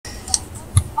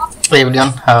Hey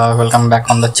everyone, welcome back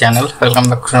on the channel. Welcome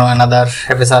back to another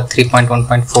FSR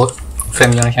 3.1.4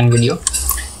 frame generation video.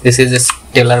 This is a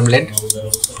Stellar Blade.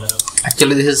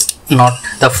 Actually, this is not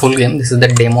the full game. This is the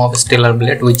demo of Stellar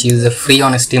Blade, which is free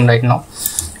on Steam right now.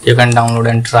 You can download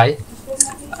and try.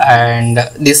 And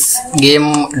this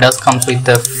game does comes with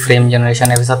the frame generation,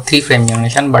 FSR 3 frame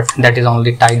generation, but that is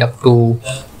only tied up to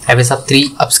FSR 3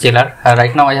 upscaler.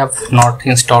 Right now I have not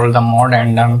installed the mod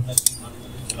and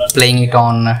playing it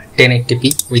on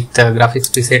 1080p with the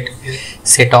graphics preset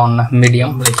set on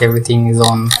medium, like everything is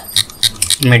on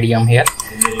medium here,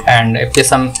 and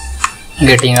FPS I'm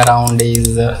getting around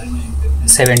is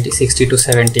 60 to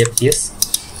 70 FPS.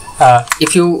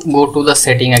 If you go to the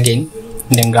setting again,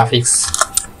 then graphics,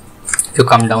 if you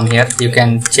come down here, you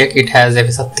can check it has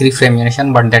FSR 3 frame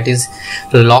generation, but that is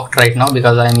locked right now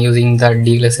because I am using the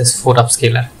DLSS 4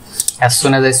 upscaler. As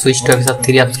soon as I switch to FSR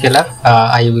 3 upscaler,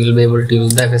 I will be able to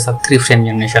use the FSR 3 frame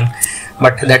generation.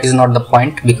 But that is not the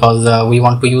point, because we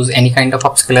want to use any kind of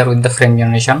upscaler with the frame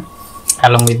generation.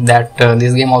 Along with that,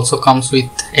 this game also comes with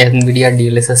NVIDIA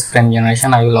DLSS frame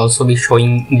generation. I will also be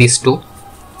showing these two.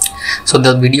 So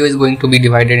the video is going to be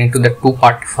divided into the two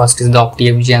parts. First is the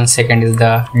OptiFG and second is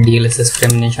the DLSS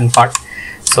frame generation part.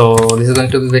 So this is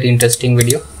going to be very interesting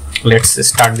video. Let's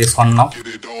start this one now.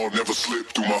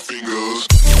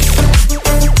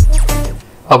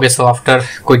 Okay, so after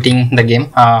quitting the game,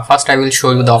 first I will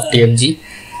show you the OptiFG.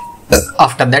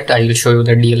 After that I will show you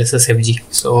the DLSS FG.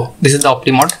 So this is the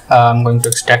Opti mod. I'm going to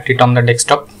extract it on the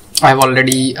desktop. I have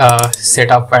already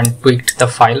set up and tweaked the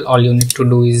file. All you need to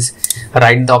do is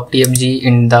write the OptiFG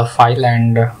in the file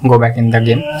and go back in the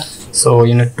game. So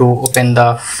you need to open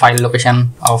the file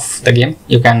location of the game.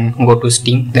 You can go to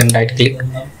Steam, then right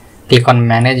click on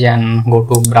manage and go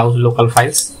to browse local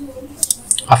files.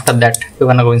 After that you're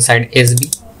gonna go inside SB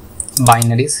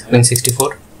binaries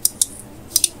Win64,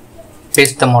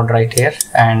 paste the mod right here,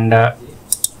 and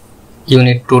you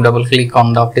need to double click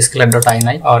on the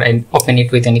optiscaler.ini or open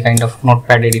it with any kind of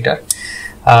notepad editor.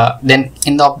 Then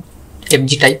in the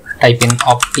FG type in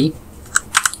opti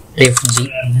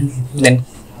FG, then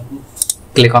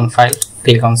click on file,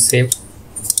 click on save,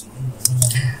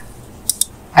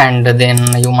 and then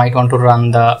you might want to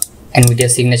run the NVIDIA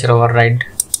signature override.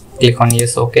 Click on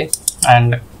yes, okay,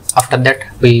 and after that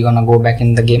we gonna go back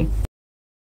in the game.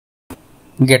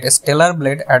 Get a Stellar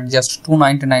Blade at just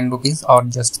 299 rupees or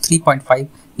just $3.5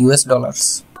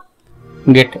 US.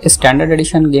 Get a standard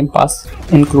edition game pass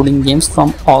including games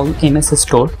from all MS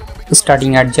store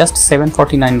starting at just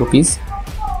 749 rupees,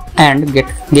 and get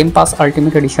Game Pass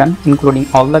Ultimate Edition including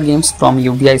all the games from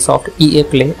Ubisoft, EA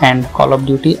Play and Call of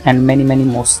Duty and many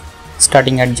more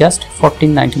starting at just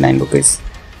 1499 rupees.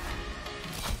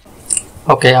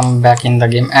 Okay, I'm back in the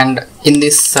game, and in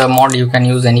this mod you can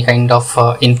use any kind of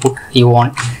input you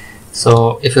want.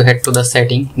 So if you head to the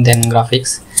setting, then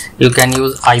graphics, you can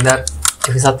use either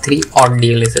FSR 3 or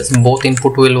DLSS. Both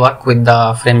input will work with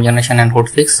the frame generation and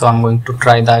hotfix. So I'm going to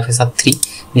try the FSR 3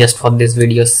 just for this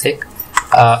video's sake.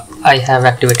 I have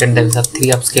activated the FSR 3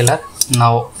 upscaler.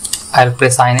 Now I'll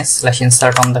press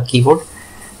 -insert on the keyboard.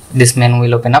 This menu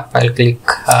will open up. I'll click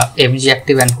FG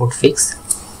active and hotfix.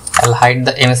 I'll hide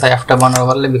the MSI afterburn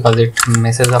overlay because it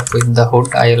messes up with the hood.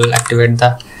 I'll activate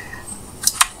the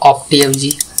OptiFG,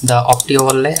 the Opti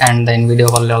overlay, and the NVIDIA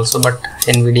overlay also, but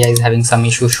NVIDIA is having some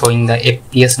issue showing the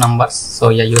FPS numbers. So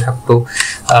yeah, you have to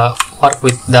work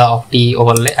with the Opti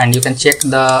overlay, and you can check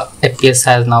the FPS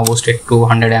has now boosted to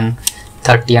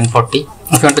 130 and 40.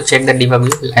 If you want to check the debug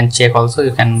view, you can check also.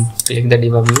 You can click the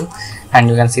debug view and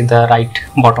you can see the right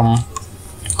bottom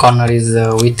corner is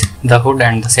with the hood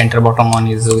and the center bottom one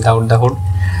is without the hood.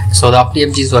 So the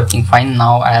OptiFG is working fine.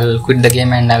 Now I'll quit the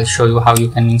game and I'll show you how you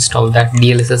can install that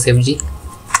DLSS FG.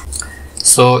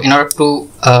 So in order to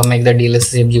make the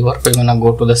DLSS FG work, we're gonna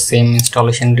go to the same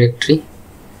installation directory,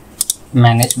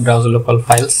 manage browse local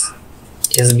files,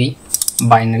 SB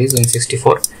binaries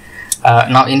Win64.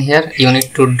 Now in here you need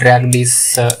to drag this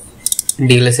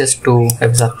DLSS to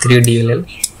FSR 3 DLL,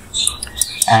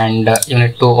 and you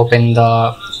need to open the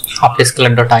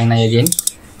optiscaler.ini again,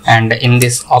 and in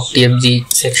this OptiFG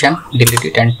section delete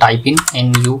it and type in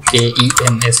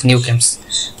NUKEMS, NUKEMS,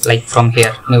 like from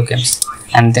here, NUKEMS,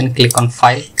 and then click on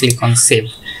file, click on save.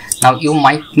 Now you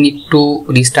might need to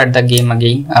restart the game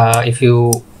again if you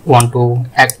want to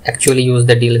actually use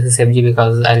the DLSS FG,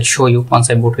 because I'll show you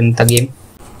once I boot in the game.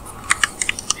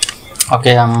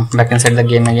 Okay, I'm back inside the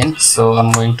game again. So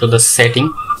I'm going to the setting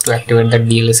to activate the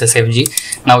DLSS FG.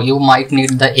 Now you might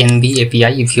need the NV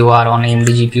API if you are on AMD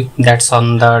GPU. That's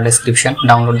on the description.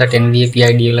 Download that NV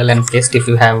API DLL and paste if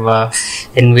you have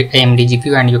AMD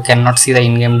GPU and you cannot see the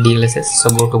in-game DLSS. So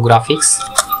go to graphics,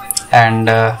 and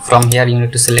from here you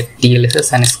need to select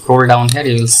DLSS and scroll down here.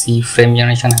 You will see frame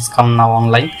generation has come now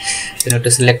online. You need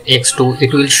to select X2.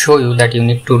 It will show you that you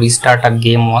need to restart a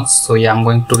game once. So yeah, I'm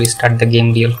going to restart the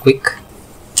game real quick.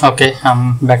 Okay,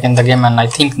 I'm back in the game and I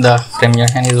think the frame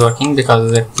generation is working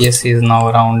because the FPS is now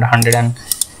around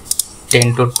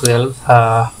 110 to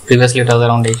 12. Previously it was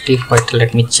around 80, but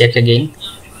let me check again.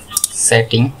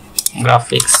 Setting,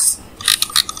 graphics,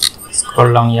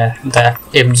 scroll down. Yeah, the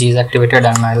FG is activated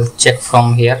and I'll check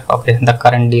from here. Okay, the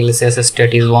current DLSS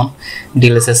state is on.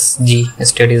 DLSS G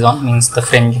state is on, means the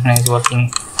frame generation is working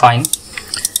fine.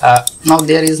 Now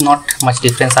there is not much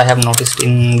difference I have noticed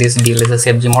in this DLSS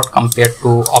FG mode compared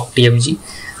to Opti FG.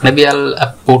 Maybe I'll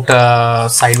put a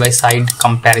side by side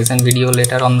comparison video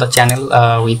later on the channel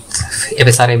with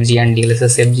FSR FG and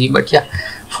DLSS FG. But yeah,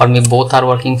 for me both are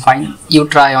working fine. You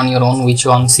try on your own which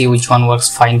one, see which one works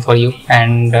fine for you.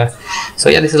 And so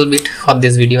yeah, this is a bit for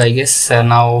this video, I guess.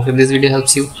 Now if this video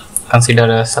helps you,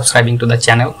 consider subscribing to the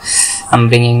channel. I'm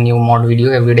bringing new mod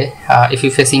video every day. If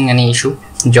you're facing any issue,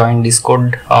 join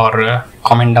Discord or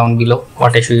comment down below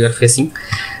what issue you are facing.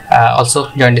 Also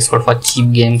join Discord for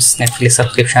cheap games, Netflix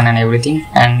subscription and everything.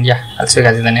 And yeah, I'll see you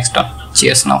guys in the next one.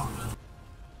 Cheers now.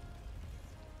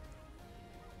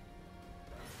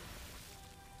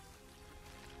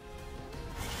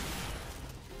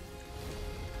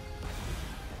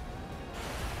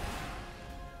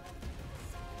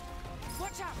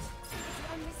 Watch out! It's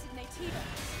the unlisted native.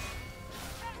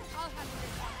 I'll handle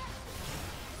it.